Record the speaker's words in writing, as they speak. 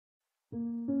So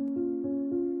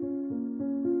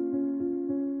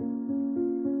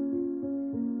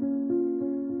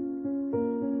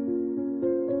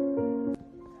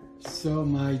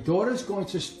my daughter's going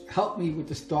to help me with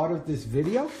the start of this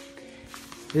video.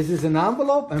 This is an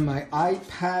envelope and my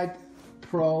iPad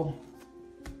Pro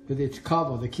with its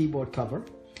cover, the keyboard cover.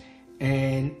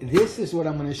 And this is what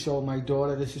I'm going to show my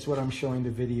daughter. This is what I'm showing the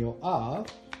video of.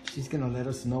 She's going to let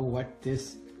us know what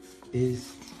this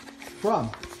is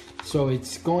from. So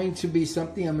it's going to be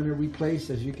something I'm going to replace.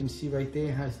 As you can see right there,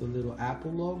 it has the little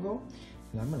Apple logo.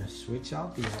 And I'm going to switch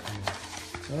out the Apple.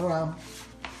 Turn around.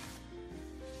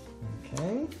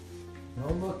 Okay.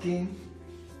 No looking.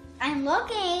 I'm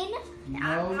looking.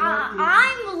 No looking.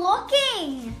 I'm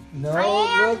looking. No I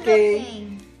am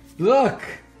looking. Look.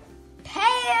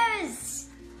 Pears.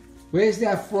 Where's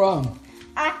that from?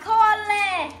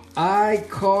 iCarly.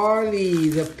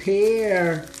 iCarly, the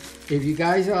Pear. If you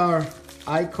guys are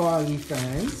iCarly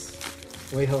fans,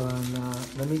 wait, hold on.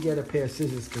 Let me get a pair of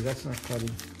scissors because that's not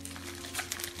cutting.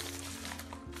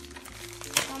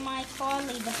 From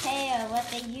iCarly, the Pear, what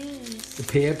they use. The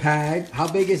Pear pad. How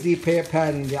big is the Pear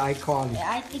pad in the iCarly?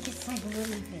 I think it's like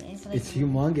really big. It's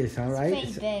humongous, all right?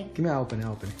 It's pretty big. Give me, I'll open it.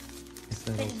 It's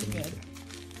not Pretty opening. big.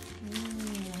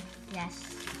 Yes,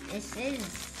 this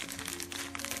is.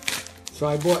 So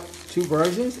I bought 2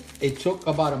 versions. It took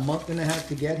about a month and a half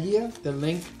to get here. The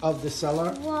link of the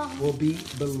seller will be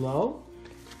below.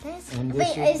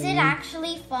 Wait, is it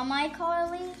actually from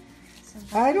iCarly?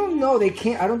 I don't know. They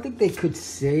can't. I don't think they could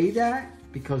say that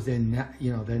because they're not.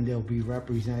 You know, then they'll be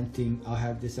representing. I'll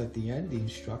have this at the end. The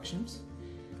instructions.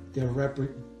 They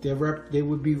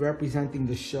would be representing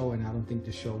the show, and I don't think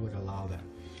the show would allow that.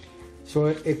 So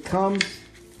it comes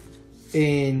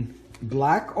in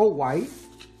black or white.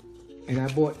 And I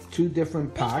bought 2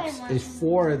 different packs. There's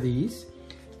 4 of these.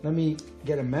 Let me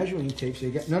get a measuring tape so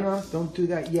you get. No, don't do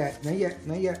that yet. Not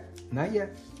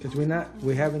yet. Because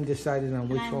we haven't decided on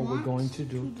which one we're going to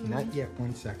do. Not yet.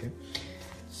 1 second.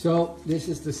 So this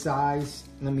is the size.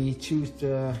 Let me choose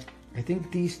I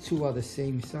think these 2 are the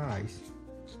same size.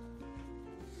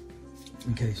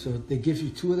 Okay, so they gives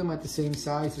you 2 of them at the same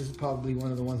size. This is probably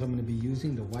one of the ones I'm going to be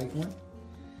using, the white one.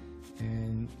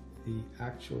 And the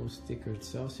actual sticker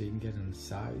itself, so you can get a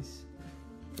size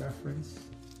reference.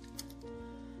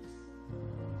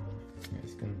 Yeah,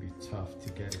 it's going to be tough to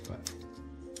get it, but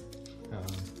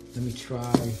let me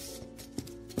try.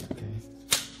 Okay,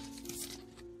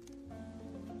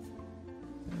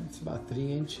 it's about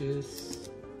 3 inches,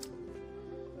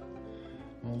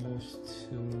 almost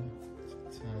 2.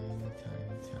 Tiny.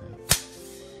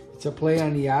 It's a play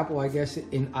on the Apple. I guess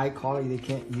in iCarly they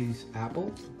can't use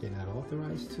Apple. They're not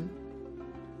authorized to.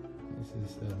 This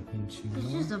is the inch.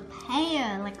 It's just a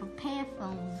pear, like a pear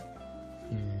phone.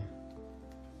 Yeah.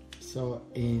 So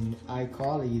in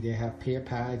iCarly they have pear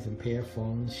pads and pear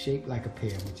phones shaped like a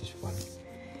pear, which is funny.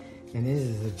 And this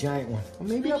is a giant one. Well,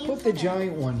 maybe I'll put the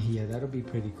giant one here. That'll be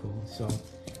pretty cool. So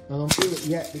I don't do it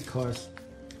yet because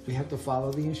we have to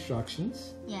follow the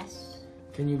instructions. Yes.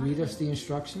 Can you read us the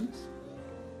instructions?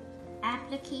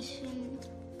 Application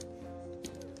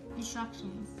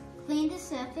instructions. Clean the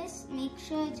surface. Make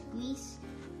sure it's grease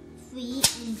free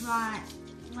and dry.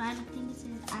 Well, I don't think it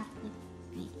says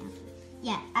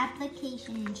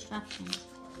application instructions.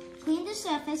 Clean the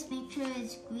surface. Make sure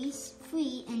it's grease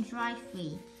free and dry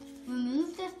free.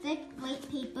 Remove the thick white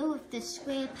paper with the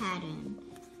square pattern.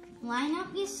 Line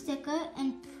up your sticker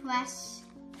and press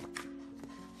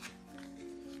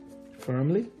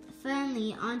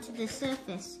firmly onto the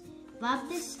surface. Rub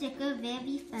the sticker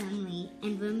very firmly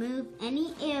and remove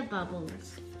any air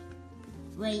bubbles.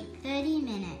 Wait 30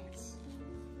 minutes.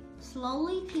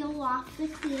 Slowly peel off the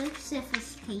clear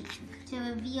surface tape to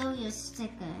reveal your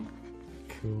sticker.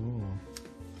 Cool.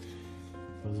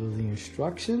 Those are the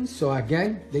instructions. So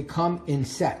again, they come in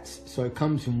sets. So it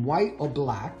comes in white or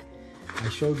black. I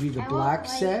showed you the black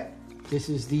set. This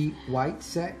is the white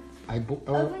set. I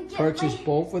purchased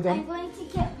both of them. I'm going to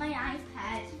get my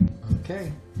iPad.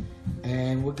 Okay.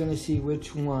 And we're going to see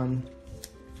which one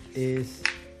is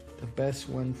the best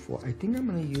one for. I think I'm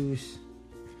going to use.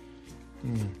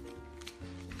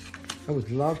 I would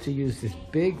love to use this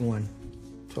big one.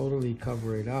 Totally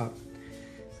cover it up.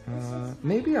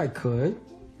 Maybe I could.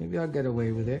 Maybe I'll get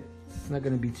away with it. It's not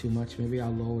going to be too much. Maybe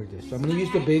I'll lower this. So I'm going to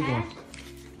use the big one.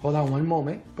 Hold on 1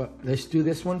 moment. But let's do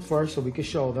this one first so we can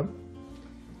show them.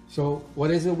 So what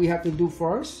is it we have to do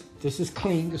first? This is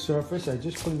clean, the surface. I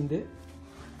just cleaned it.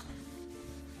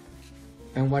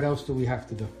 And what else do we have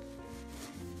to do?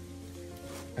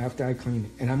 After I clean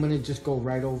it. And I'm going to just go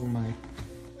right over my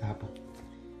apple.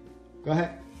 Go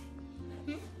ahead.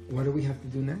 What do we have to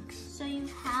do next? So you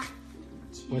have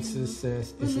What's this?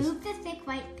 Remove the thick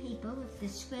white paper with the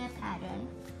square pattern.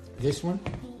 This one?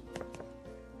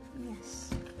 Yes.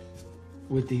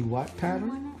 With the what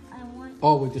pattern? I want.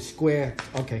 Oh, with the square.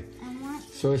 Okay. I want.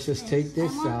 So let's just take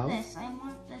this I out.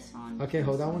 want this on. Okay,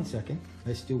 hold on one second.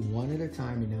 Let's do one at a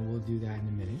time, and then we'll do that in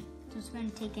a minute. So it's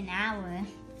going to take an hour.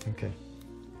 Okay.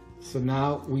 So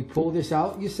now we pull this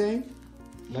out, you're saying?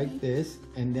 Like this,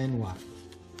 and then what?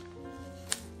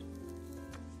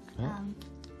 Huh?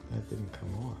 That didn't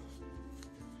come off.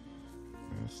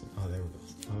 Oh, there we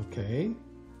go. Okay.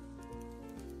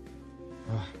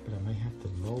 But I might have to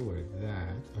lower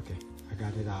that. Okay, I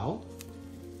got it out.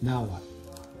 Now what?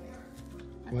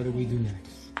 What do we do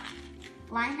next?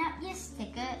 Line up your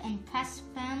sticker and press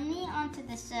firmly onto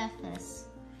the surface.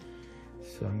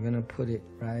 So I'm gonna put it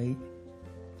right.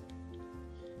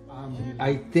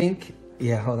 I think,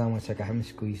 yeah, hold on one second. I haven't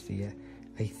squeezed it yet.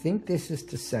 I think this is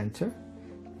the center.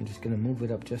 I'm just gonna move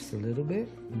it up just a little bit.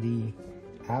 The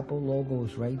Apple logo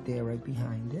is right there, right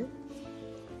behind it.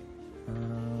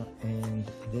 And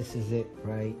this is it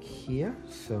right here.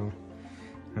 So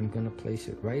I'm gonna place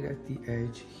it right at the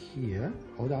edge here.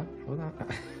 Hold on, hold on,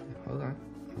 hold on,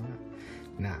 hold on.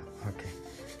 Now, okay.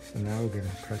 So now we're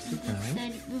gonna press it down.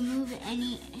 Then remove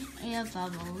any air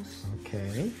bubbles.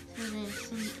 Okay. So there's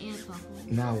some air bubbles.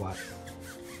 Now what?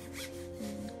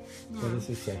 No. What does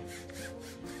it say?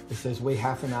 It says wait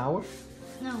half an hour.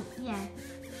 No, yeah.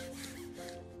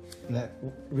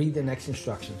 Read the next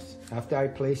instructions. After I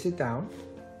place it down,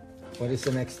 what is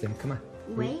the next thing? Come on.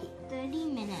 Wait 30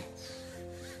 minutes.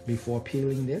 Before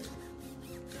peeling this?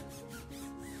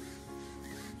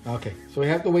 Okay, so we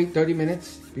have to wait 30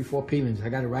 minutes before peeling. I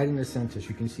got it right in the center so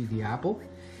you can see the apple.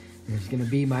 And it's gonna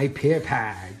be my Pear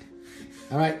pad.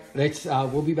 All right,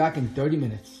 we'll be back in 30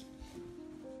 minutes.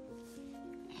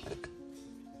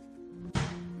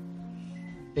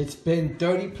 It's been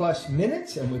 30 plus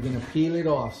minutes and we're gonna peel it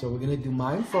off. So we're gonna do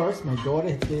mine first. My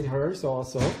daughter did hers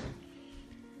also.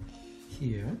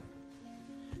 Here.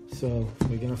 So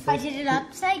we're gonna first. I did it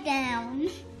upside down.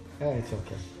 Yeah, it's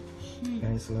okay.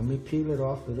 And so let me peel it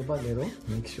off little by little.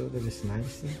 Make sure that it's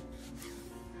nice.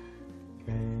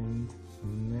 And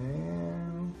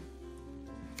now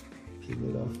peel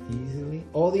it off easily.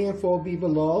 All the info will be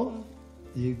below.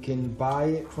 You can buy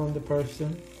it from the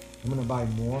person. I'm gonna buy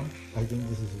more. I think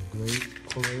this is a great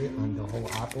play on the whole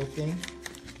Apple thing.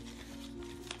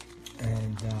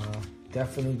 And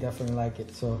definitely like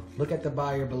it. So look at the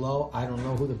buyer below. I don't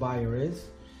know who the buyer is.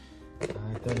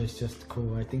 I thought it's just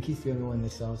cool. I think he's the only one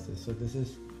that sells this. So this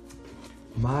is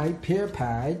my Pear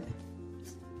pad.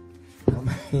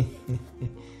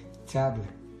 Tablet.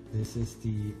 This is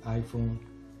the iPhone.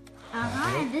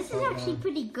 And this is actually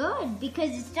pretty good because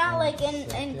it's not like in the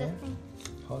thing.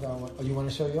 Hold on. Oh, you want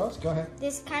to show yours? Go ahead.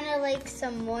 There's kind of like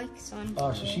some marks on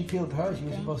Oh, so she peeled hers. You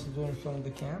were supposed to do it in front of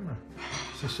the camera.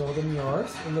 So show them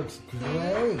yours. It looks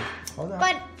great. Hold on.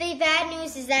 But the bad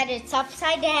news is that it's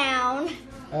upside down.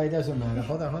 It doesn't matter.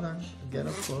 Hold on. Get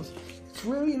up close. It's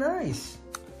really nice.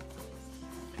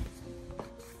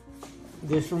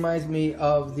 This reminds me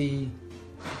of the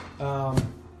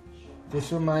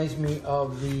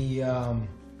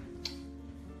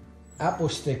Apple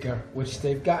sticker, which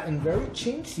they've gotten very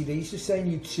chintzy. They used to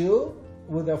send you 2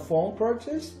 with a phone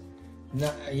purchase.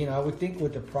 Now, I would think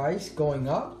with the price going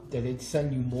up that they'd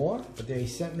send you more, but they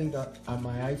sent me on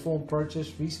my iPhone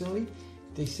purchase recently,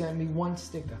 they sent me 1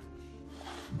 sticker.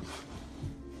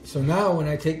 So now when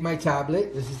I take my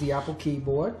tablet, this is the Apple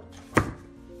keyboard.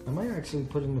 I might actually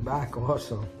put it in the back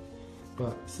also,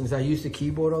 but since I use the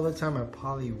keyboard all the time, I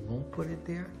probably won't put it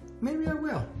there. Maybe I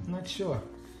will, I'm not sure.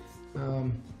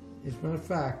 As a matter of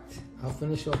fact, I'll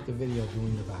finish off the video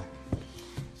doing the back.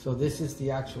 So this is the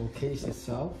actual case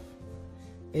itself.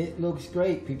 It looks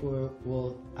great. People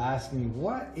will ask me,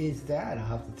 what is that? I'll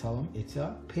have to tell them it's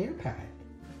a Pear pad.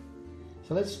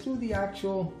 So let's do the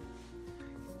actual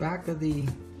back of the...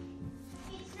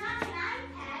 It's not an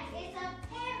iPad, it's a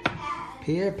Pear pad.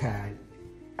 Pear pad.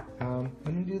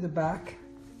 Let me do the back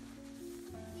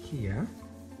here.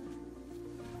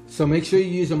 So make sure you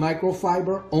use a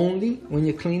microfiber only when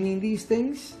you're cleaning these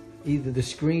things, either the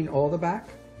screen or the back.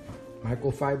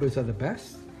 Microfibers are the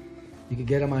best. You can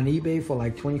get them on eBay for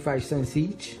like 25 cents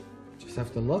each. Just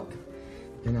have to look.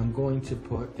 And I'm going to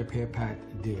put the Pear pad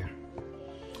there.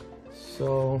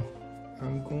 So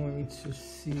I'm going to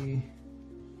see,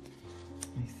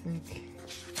 I think,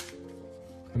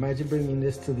 imagine bringing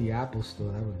this to the Apple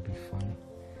store. That would be fun.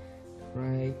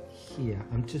 Right here.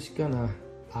 I'm just gonna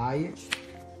eye it.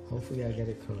 Hopefully I get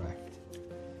it correct.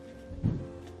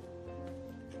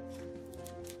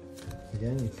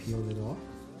 Again, you peel it off.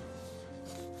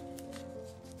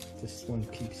 this one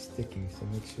keeps sticking, so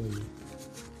make sure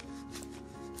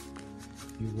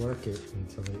you work it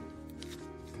until it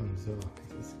comes off.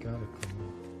 It's gotta come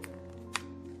off.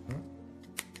 Huh?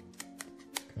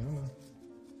 Come on.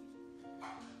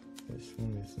 This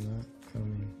one is not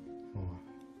coming off.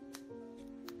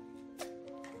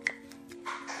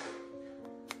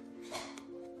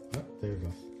 Oh, there it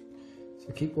goes.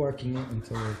 So keep working it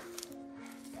until it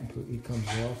completely comes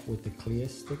off with the clear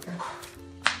sticker.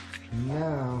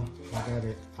 Now I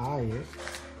gotta eye it,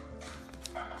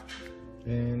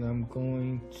 and I'm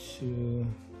going to,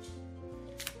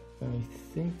 I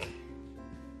think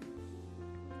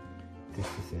this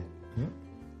is it. Yep.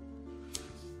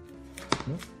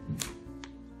 Nope.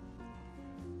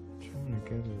 Trying to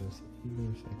get it as even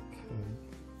as I could.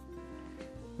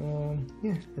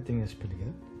 Yeah, I think that's pretty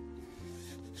good.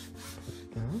 Put it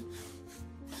down.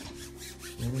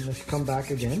 And then let's come back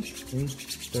again in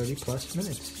 30 plus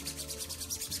minutes.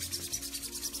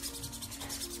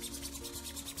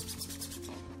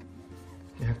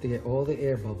 You have to get all the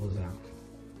air bubbles out.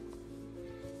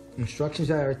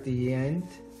 Instructions are at the end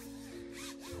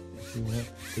if you want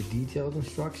the detailed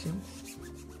instructions.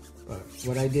 But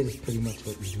what I did is pretty much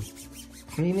what you do.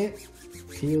 Clean it,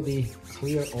 peel the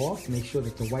clear off, make sure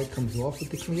that the white comes off with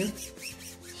the clear.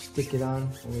 Stick it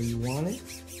on where you want it.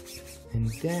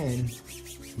 And then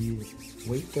you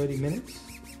wait 30 minutes,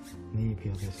 and then you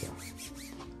peel this off.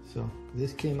 So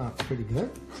this came out pretty good.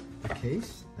 The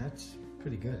case, that's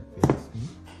pretty good. If you ask me.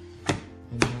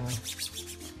 And now,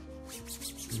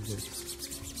 do this.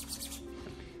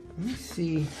 Let me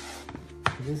see.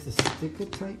 It is a sticker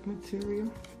type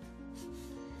material.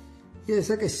 Yeah, it's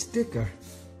like a sticker,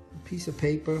 a piece of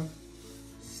paper,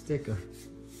 sticker,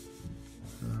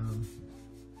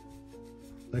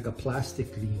 like a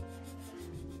plastically.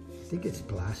 I think it's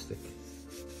plastic.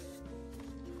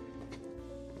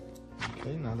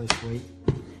 Okay, now let's wait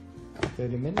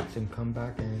 30 minutes and come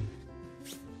back and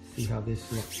see how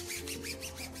this looks.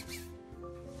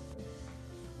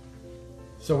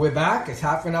 So we're back. It's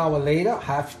half an hour later,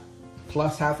 half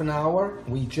an hour.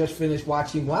 We just finished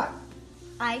watching what?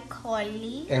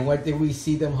 iCarly. And what did we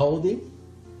see them holding?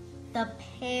 The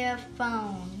Pear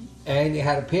phone. And they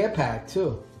had a Pear pad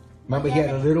too. Remember, he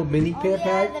had a little mini Pear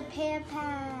pad? The Pear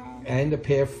pad. And the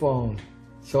Pear phone.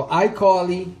 So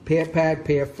iCarly, Pear pad,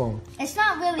 Pear phone. It's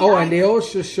not really. Oh, and they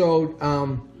also showed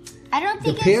I don't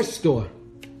think the Pear store.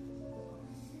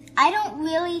 I don't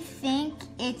really think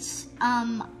it's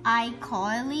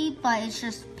iCarly, but it's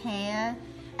just Pear.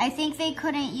 I think they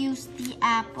couldn't use the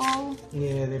Apple.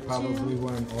 Yeah, they probably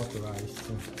weren't authorized.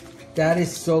 So. That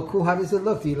is so cool. How does it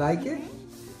look? Do you like it?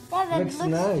 Yeah, that looks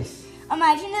nice.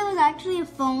 Imagine it was actually a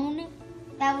phone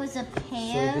that was a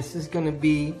Pear. So this is going to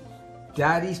be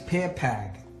Daddy's Pear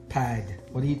pad.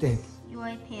 What do you think?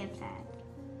 Your Pear pad.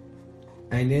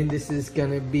 And then this is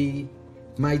going to be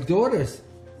my daughter's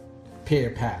Pear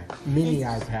pad. Mini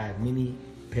iPad, mini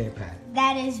Pear pad.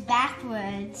 That is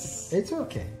backwards. It's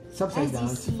okay. It's upside down.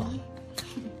 It's fine.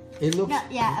 It looks. No,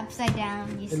 yeah, upside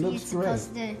down. You it see, looks it's great.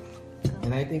 supposed to.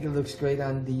 And I think it looks great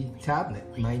on the tablet.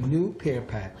 My new Pear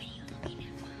pad.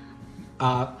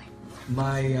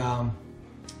 My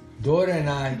daughter and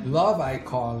I love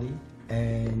iCarly,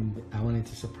 and I wanted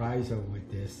to surprise her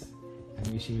with this. I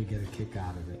knew she would get a kick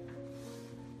out of it.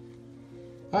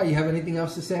 All right, you have anything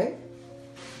else to say?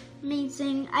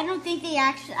 Amazing. I don't think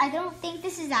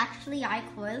this is actually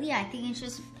iCarly. I think it's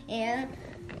just a Pear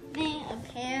thing, a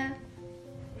Pear.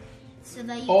 So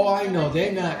that you I know.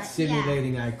 They're not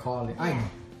simulating iCarly. I know.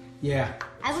 Yeah.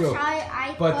 I wish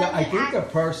iCarly. But I think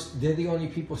they're the only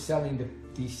people selling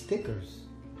these stickers.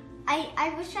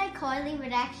 I wish iCarly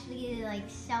would actually like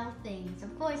sell things.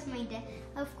 Of course, my dad.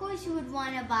 Of course, you would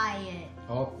want to buy it.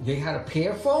 Oh, they had a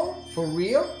Pear phone for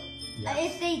real? Yes.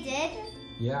 If they did.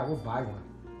 Yeah, I would buy one.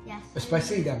 Yes.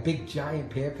 Especially that big giant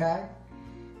Pear pad.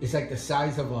 It's like the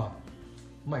size of oh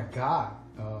my God.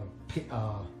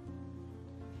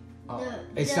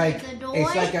 It's like an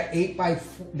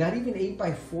 8x, not even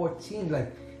 8x14,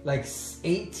 like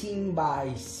 18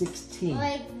 by 16.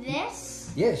 Like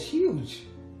this? Yeah, it's huge.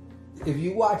 If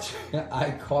you watch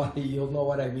iCarly, you'll know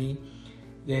what I mean.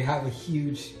 They have a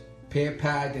huge Pear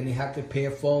pad and they have the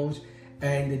Pear phones.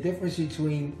 And the difference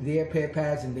between their Pear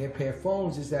pads and their Pear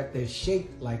phones is that they're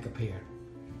shaped like a pear.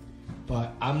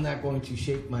 But I'm not going to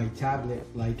shape my tablet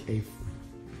like a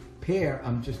pear.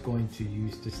 I'm just going to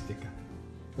use the sticker.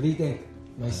 What do you think,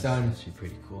 my son? That's actually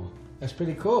pretty cool. That's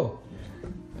pretty cool.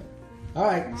 All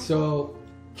right, so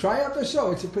try out the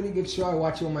show. It's a pretty good show. I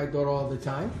watch it with my daughter all the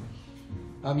time.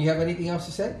 You have anything else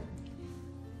to say?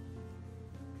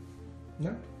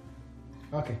 No?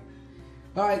 Okay.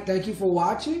 All right, thank you for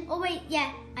watching. Oh, wait,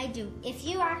 yeah. I do. If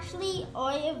you actually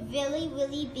are a really,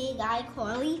 really big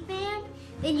iCarly fan,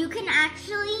 then you can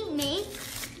actually make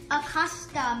a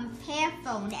custom Pear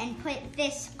phone and put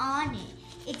this on it.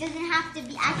 It doesn't have to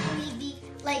be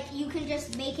like, you can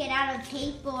just make it out of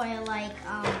paper or like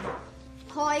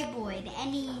cardboard,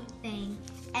 anything.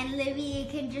 And literally it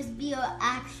can just be an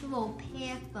actual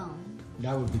Pear phone.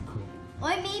 That would be cool.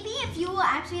 Or maybe if you were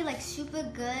actually like super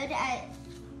good at,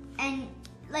 and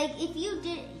like if you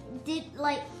did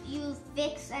like you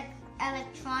fix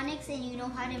electronics and you know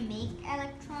how to make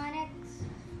electronics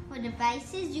or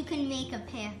devices, you can make a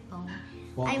Pear phone.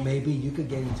 Well, maybe you could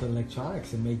get into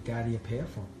electronics and make Daddy a Pear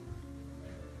phone.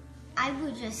 I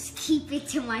would just keep it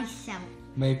to myself.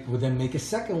 Well, then make a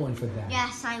second one for Daddy.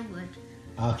 Yes, I would.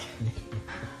 Okay.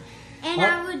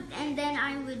 And then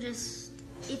I would just,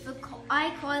 if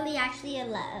iCarly actually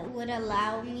would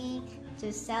allow me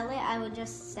to sell it, I would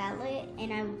just sell it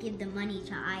and I would give the money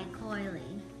to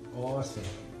iCarly. Awesome.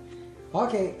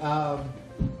 Okay,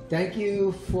 thank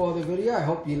you for the video.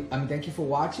 Thank you for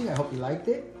watching. I hope you liked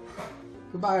it.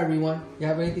 Goodbye, everyone. You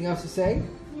have anything else to say?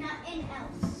 Nothing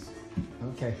else.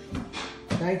 Okay.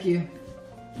 Thank you.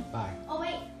 Bye. Oh,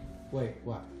 wait. Wait,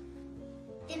 what?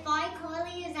 If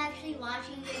iCarly is actually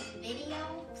watching this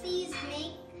video, please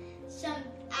make some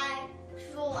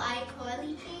actual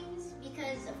iCarly things,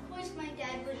 because of course my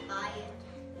dad would buy it.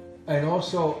 And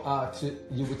also,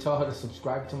 you would tell her to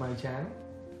subscribe to my channel?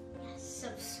 Yes,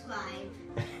 subscribe.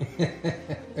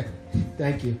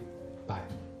 Thank you. Bye.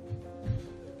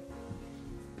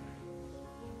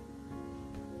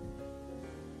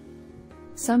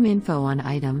 Some info on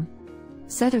item.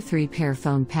 Set of 3 Pear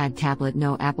phone pad tablet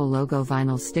no Apple logo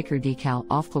vinyl sticker decal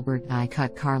Aufkleber die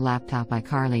cut car laptop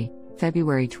iCarly,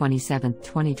 February 27,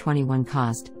 2021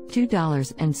 cost,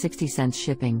 $2.60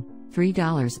 shipping,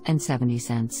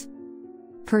 $3.70.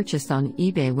 Purchased on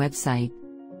eBay website.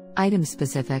 Item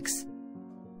specifics.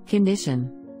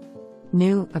 Condition.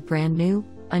 New, a brand new,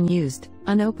 unused,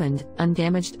 unopened,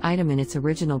 undamaged item in its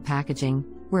original packaging,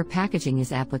 where packaging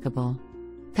is applicable.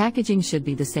 Packaging should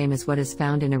be the same as what is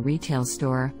found in a retail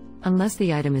store, unless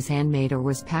the item is handmade or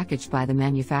was packaged by the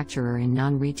manufacturer in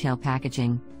non-retail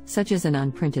packaging, such as an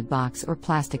unprinted box or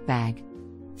plastic bag.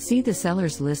 See the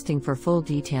seller's listing for full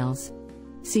details.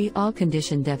 See all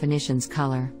condition definitions.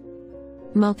 Color.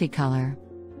 Multicolor.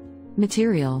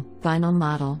 Material, vinyl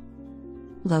model.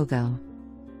 Logo.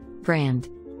 Brand.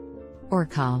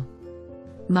 Oracal.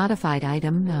 Modified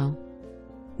item, no.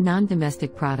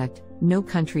 Non-domestic product, no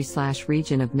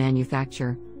country/region of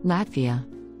manufacture, Latvia.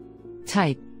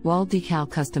 Type, wall decal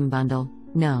custom bundle,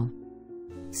 no.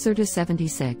 Certa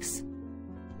 76.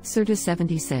 Certa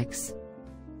 76.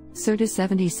 Certa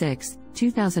 76,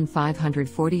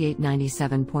 2,548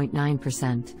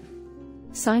 97.9%.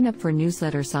 Sign up for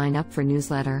newsletter. Sign up for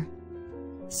newsletter.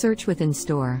 Search within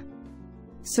store.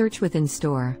 Search within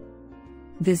store.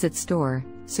 Visit store,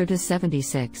 Certa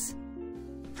 76.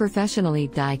 Professionally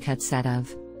die cut set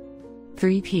of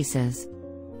 3 pieces.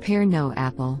 Pear no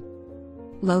Apple.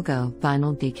 Logo,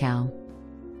 vinyl decal.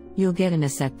 You'll get in a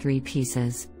set 3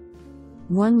 pieces.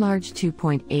 1 large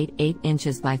 2.88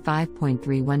 inches by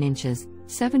 5.31 inches,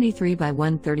 73 by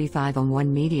 135 on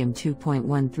 1 medium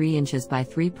 2.13 inches by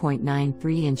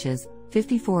 3.93 inches,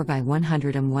 54 by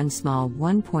 101 small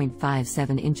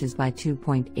 1.57 inches by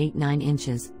 2.89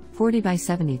 inches, 40 by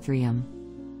 73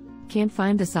 Can't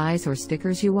find the size or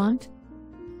stickers you want?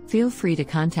 Feel free to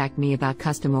contact me about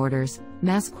custom orders,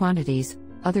 mass quantities,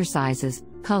 other sizes,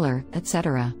 color,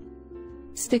 etc.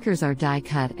 Stickers are die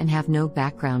cut and have no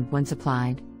background once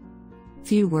applied.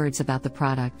 Few words about the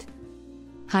product.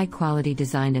 High quality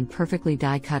designed and perfectly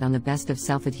die cut on the best of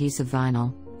self-adhesive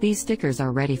vinyl, these stickers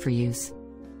are ready for use.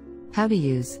 How to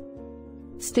use.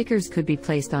 Stickers could be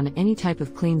placed on any type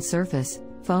of clean surface,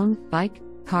 phone, bike,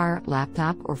 car,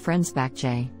 laptop or friend's back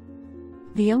J.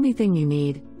 The only thing you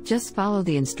need, just follow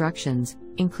the instructions,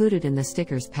 included in the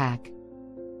stickers pack.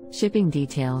 Shipping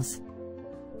details.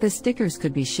 The stickers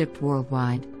could be shipped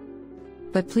worldwide.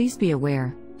 But please be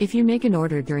aware, if you make an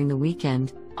order during the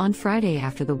weekend, on Friday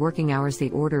after the working hours the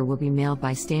order will be mailed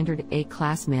by standard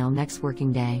A-class mail next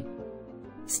working day.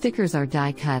 Stickers are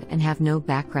die cut and have no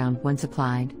background once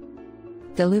applied.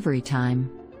 Delivery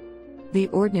time. The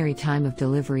ordinary time of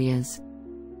delivery is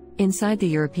inside the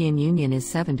European Union is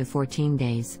 7 to 14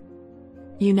 days.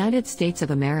 United States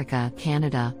of America,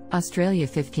 Canada, Australia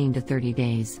 15 to 30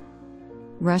 days.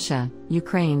 Russia,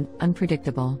 Ukraine,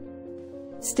 unpredictable.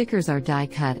 Stickers are die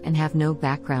cut and have no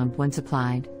background once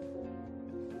applied.